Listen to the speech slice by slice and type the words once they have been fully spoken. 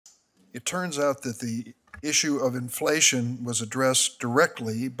It turns out that the issue of inflation was addressed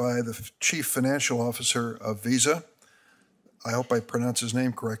directly by the chief financial officer of Visa. I hope I pronounce his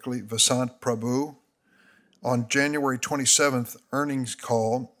name correctly, Vasant Prabhu. On January 27th earnings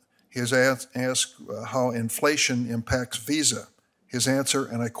call, he has asked how inflation impacts Visa. His answer,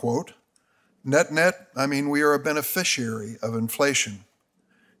 and I quote, "Net net, I mean, we are a beneficiary of inflation."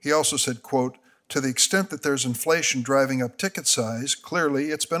 He also said, quote, "To the extent that there's inflation driving up ticket size,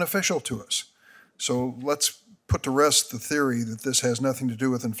 clearly it's beneficial to us." So let's put to rest the theory that this has nothing to do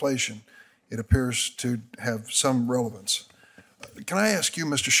with inflation. It appears to have some relevance. Can I ask you,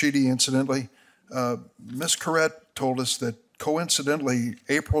 Mr. Sheedy, incidentally, Ms. Corrett told us that coincidentally,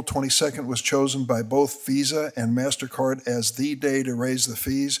 April 22nd was chosen by both Visa and Mastercard as the day to raise the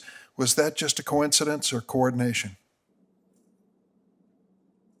fees. Was that just a coincidence or coordination?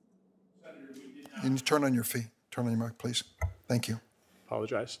 Can you turn on your mic, please? Thank you.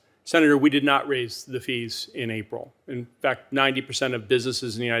 Apologize. Senator, we did not raise the fees in April. In fact, 90% of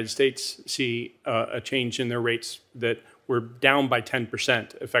businesses in the United States see a change in their rates that were down by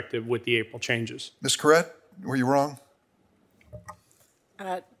 10% effective with the April changes. Ms. Corrett, were you wrong?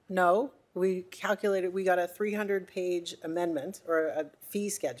 No, we calculated, we got a 300-page amendment or a fee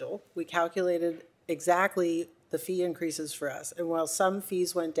schedule. We calculated exactly the fee increases for us. And while some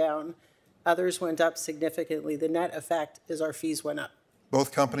fees went down, others went up significantly. The net effect is our fees went up.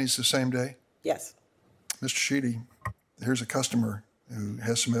 Both companies the same day? Yes. Mr. Sheedy, here's a customer who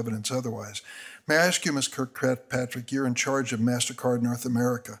has some evidence otherwise. May I ask you, Ms. Kirkpatrick, you're in charge of Mastercard North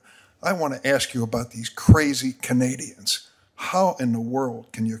America. I want to ask you about these crazy Canadians. How in the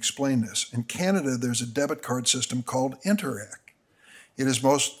world can you explain this? In Canada, there's a debit card system called Interac. It is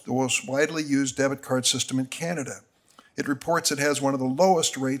the most widely used debit card system in Canada. It reports it has one of the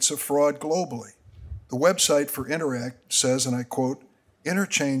lowest rates of fraud globally. The website for Interac says, and I quote,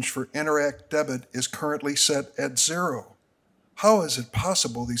 "Interchange for Interac debit is currently set at 0. How is it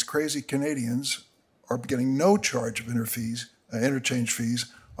possible these crazy Canadians are getting no charge of interchange fees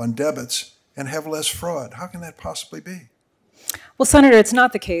on debits and have less fraud? How can that possibly be?" Well, Senator, it's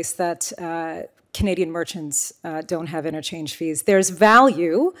not the case that Canadian merchants don't have interchange fees. There's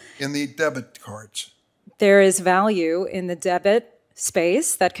value in the debit cards. There is value in the debit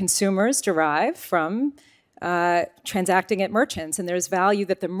space that consumers derive from transacting at merchants, and there's value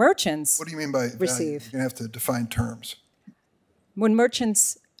that the merchants receive. What do you mean by value? You're going to have to define terms. When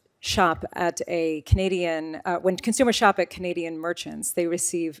merchants shop at a Canadian, when consumers shop at Canadian merchants, they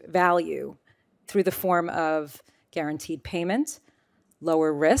receive value through the form of guaranteed payment,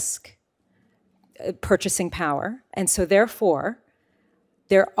 lower risk, purchasing power, and so therefore,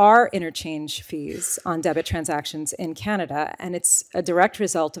 there are interchange fees on debit transactions in Canada, and it's a direct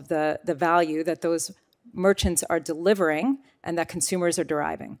result of the value that those merchants are delivering and that consumers are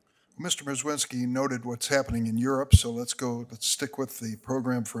deriving. Mr. Mrzwinski noted what's happening in Europe, so let's stick with the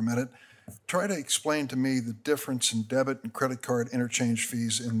program for a minute. Try to explain to me the difference in debit and credit card interchange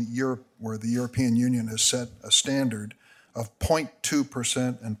fees in Europe, where the European Union has set a standard of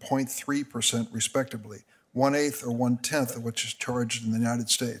 0.2% and 0.3% respectively, 1/8 or 1/10 of which is charged in the United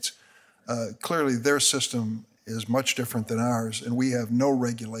States. Clearly, their system is much different than ours, and we have no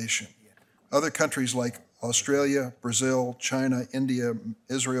regulation. Other countries like Australia, Brazil, China, India,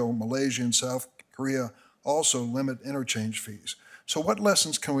 Israel, Malaysia, and South Korea also limit interchange fees. So what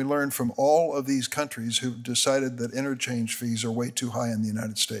lessons can we learn from all of these countries who've decided that interchange fees are way too high in the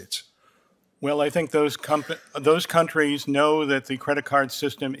United States? Well, I think those countries know that the credit card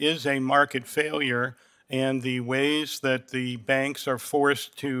system is a market failure, and the ways that the banks are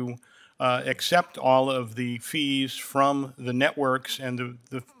forced to accept all of the fees from the networks and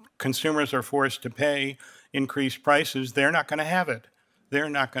the consumers are forced to pay increased prices, they're not going to have it. They're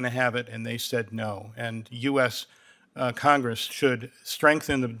not going to have it, and they said no. And U.S. Congress should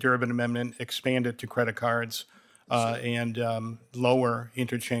strengthen the Durbin Amendment, expand it to credit cards, and lower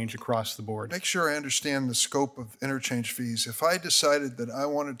interchange across the board. Make sure I understand the scope of interchange fees. If I decided that I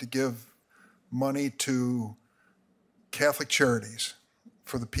wanted to give money to Catholic Charities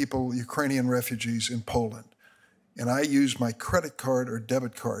for the Ukrainian refugees in Poland, and I use my credit card or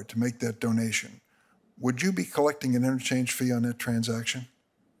debit card to make that donation, would you be collecting an interchange fee on that transaction?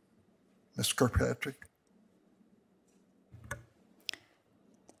 Ms. Kirkpatrick?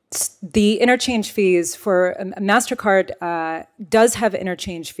 The interchange fees for Mastercard does have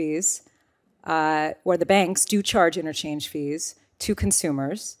interchange fees, where the banks do charge interchange fees to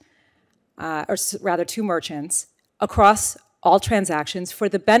consumers, or rather to merchants, across all transactions for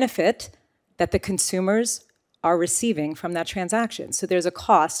the benefit that the consumers are receiving from that transaction. So there's a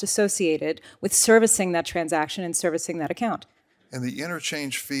cost associated with servicing that transaction and servicing that account. And the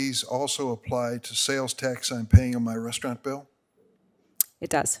interchange fees also apply to sales tax I'm paying on my restaurant bill? It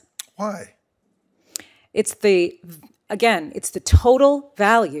does. Why? It's the total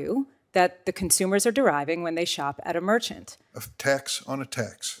value that the consumers are deriving when they shop at a merchant. A tax on a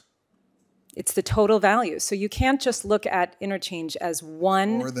tax. It's the total value. So you can't just look at interchange as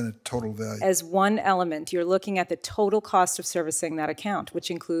More than a total value. as one element. You're looking at the total cost of servicing that account, which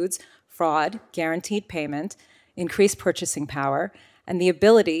includes fraud, guaranteed payment, increased purchasing power, and the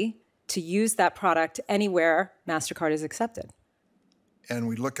ability to use that product anywhere Mastercard is accepted. And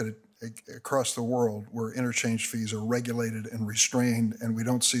we look at it across the world where interchange fees are regulated and restrained, and we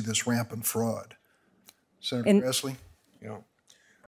don't see this rampant fraud. Senator Grassley? You know,